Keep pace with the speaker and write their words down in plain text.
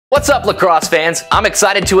What's up, lacrosse fans? I'm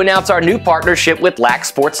excited to announce our new partnership with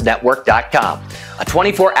LaxSportsNetwork.com, a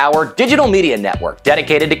 24-hour digital media network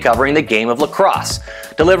dedicated to covering the game of lacrosse,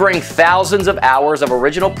 delivering thousands of hours of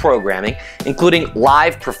original programming, including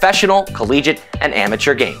live professional, collegiate, and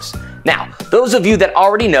amateur games. Now, those of you that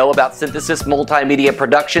already know about Synthesis Multimedia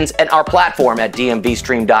Productions and our platform at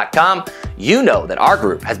DMVSTREAM.COM, you know that our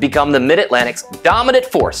group has become the Mid-Atlantic's dominant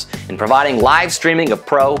force in providing live streaming of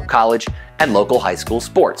pro, college, and local high school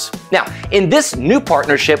sports. Now, in this new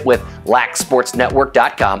partnership with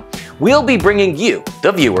LaxSportsNetwork.com, we'll be bringing you,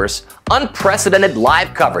 the viewers, unprecedented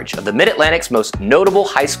live coverage of the Mid-Atlantic's most notable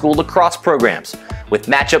high school lacrosse programs, with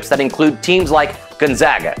matchups that include teams like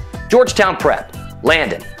Gonzaga, Georgetown Prep,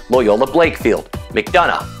 Landon, Loyola Blakefield,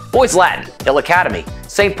 McDonough, Boys Latin, Hill Academy,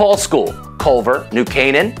 St. Paul's School, Culver, New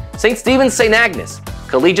Canaan, St. Stephen's St. Agnes,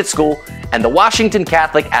 Collegiate School, and the Washington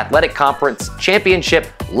Catholic Athletic Conference Championship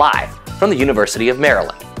live from the University of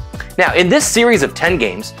Maryland. Now, in this series of 10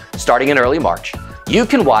 games, starting in early March, you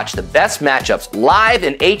can watch the best matchups live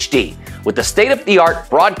in HD with the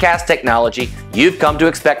state-of-the-art broadcast technology you've come to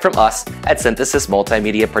expect from us at Synthesis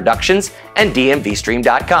Multimedia Productions and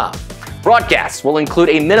DMVSTREAM.COM. Broadcasts will include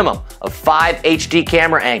a minimum of 5 HD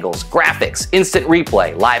camera angles, graphics, instant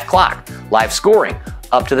replay, live clock, live scoring,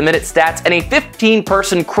 up-to-the-minute stats, and a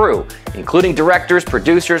 15-person crew, including directors,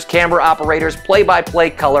 producers, camera operators, play-by-play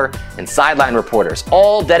color, and sideline reporters,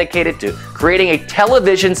 all dedicated to creating a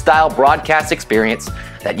television-style broadcast experience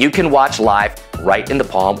that you can watch live right in the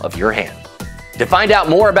palm of your hand. To find out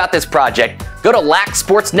more about this project, go to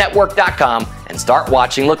LaxSportsNetwork.com and start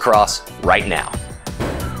watching lacrosse right now.